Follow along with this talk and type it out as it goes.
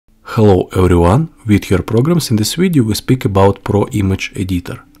Hello everyone, with your programs. In this video we speak about Pro Image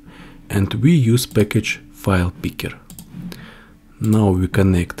Editor and we use package file picker. Now we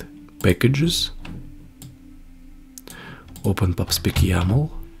connect packages, open pubspec YAML,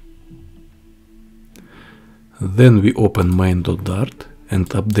 then we open main.dart and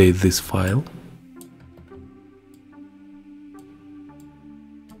update this file.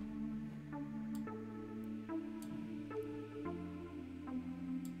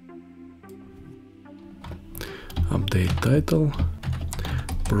 Update title,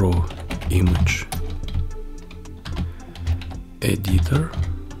 Pro Image Editor.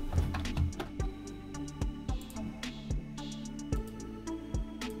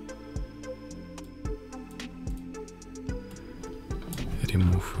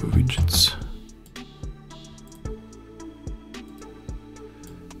 Remove widgets.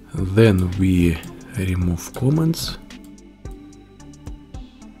 Then we remove comments.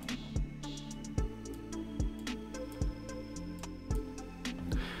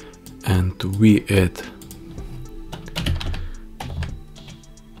 And we add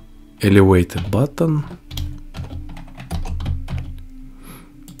elevated button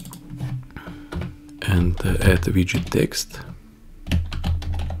and add widget text,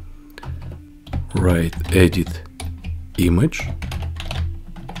 write edit image,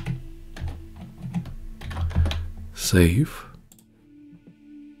 save.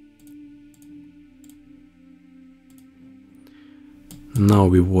 Now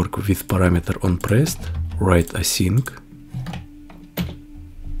we work with parameter on pressed, write async,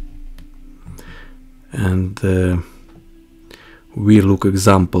 and we look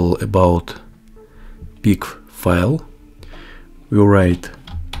example about pick file. We write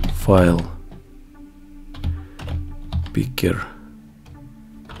file picker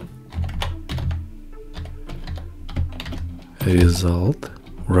result,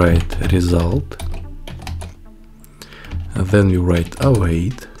 write result. And then we write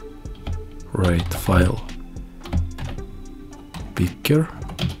await, write file picker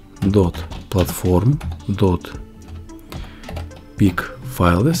dot platform dot pick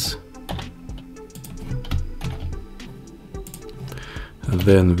files. And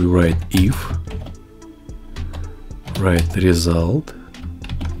then we write if, write result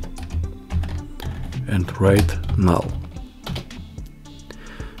and write null.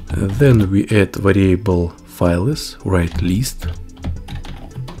 And then we add variable files, write list,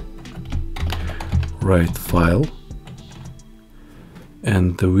 write file,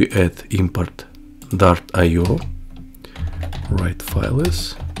 and we add import dart.io, write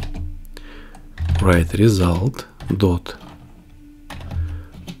files, write result dot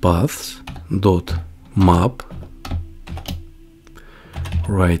paths dot map,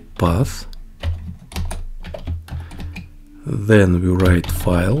 write path, then we write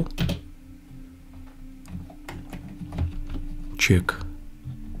file, check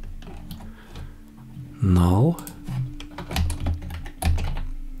null,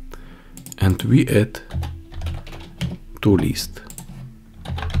 and we add to list.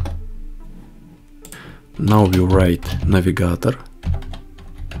 Now we write navigator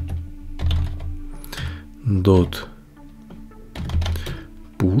dot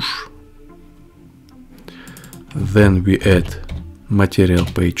push, then we add material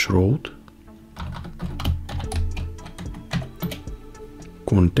page route,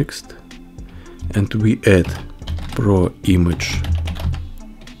 context, and we add Pro Image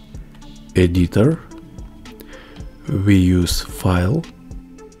Editor. We use file,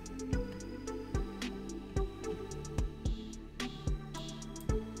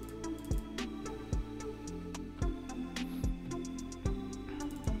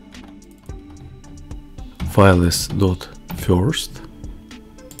 files dot first,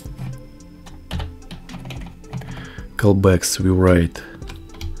 callbacks we write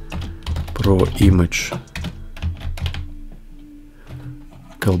Pro Image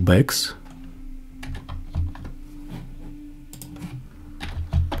callbacks,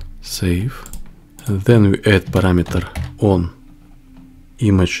 save, and then we add parameter on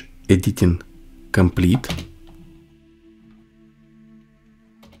image editing complete,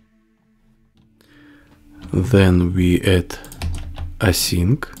 then we add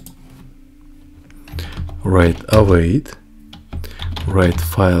async, write await, write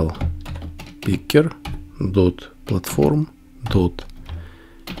file picker dot platform dot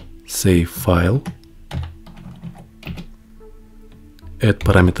save file, add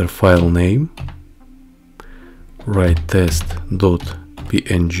parameter file name, write test dot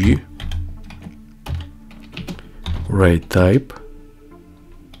png, write type,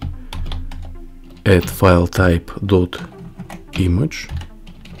 add file type dot image,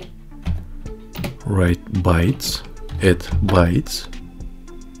 write bytes, add bytes,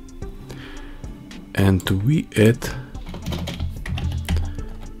 and we add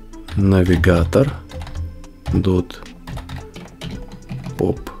navigator dot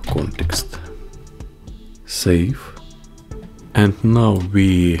pop context. Save. And now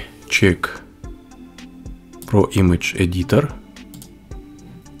we check Pro Image Editor.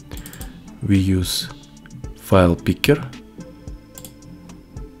 We use file picker,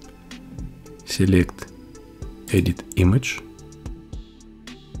 select edit image,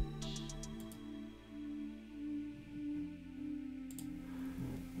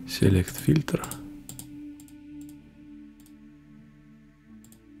 select filter,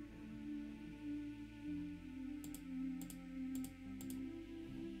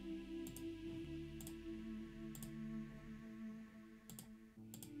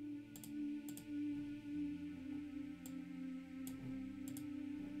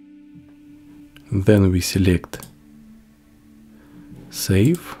 then we select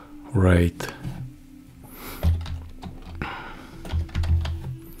save, write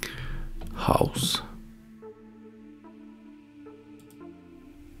house,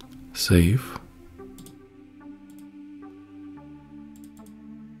 save,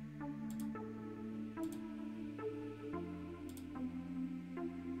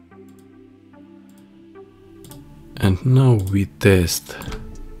 and now we test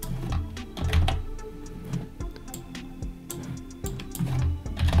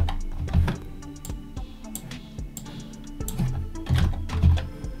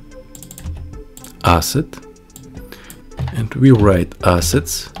asset, and we write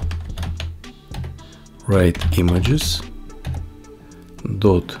assets, write images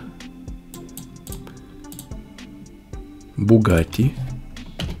dot Bugatti,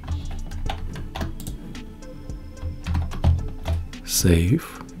 save,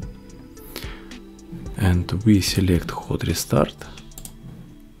 and we select hot restart,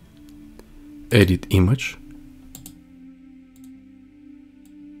 edit image,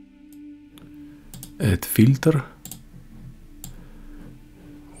 add filter,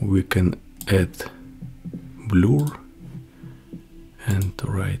 we can add blur and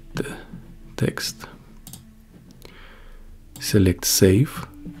write the text, select save,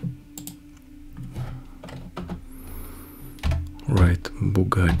 write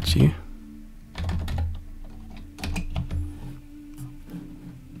Bugatti,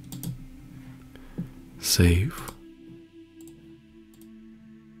 save,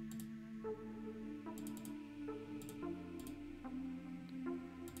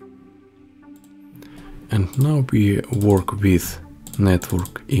 and now we work with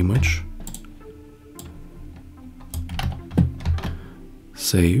network image,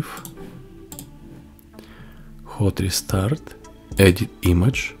 save, hot restart, edit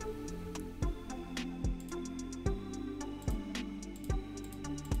image,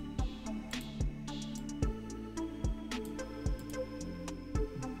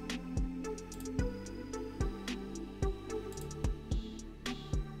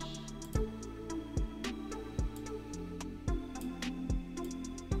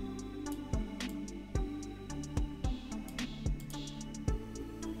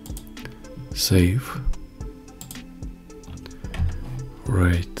 save,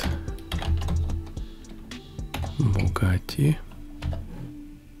 write Bugatti,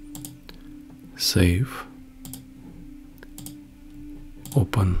 save,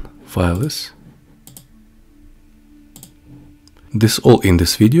 open files. This all in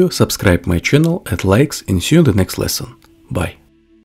this video. Subscribe my channel, add likes, and see you in the next lesson. Bye.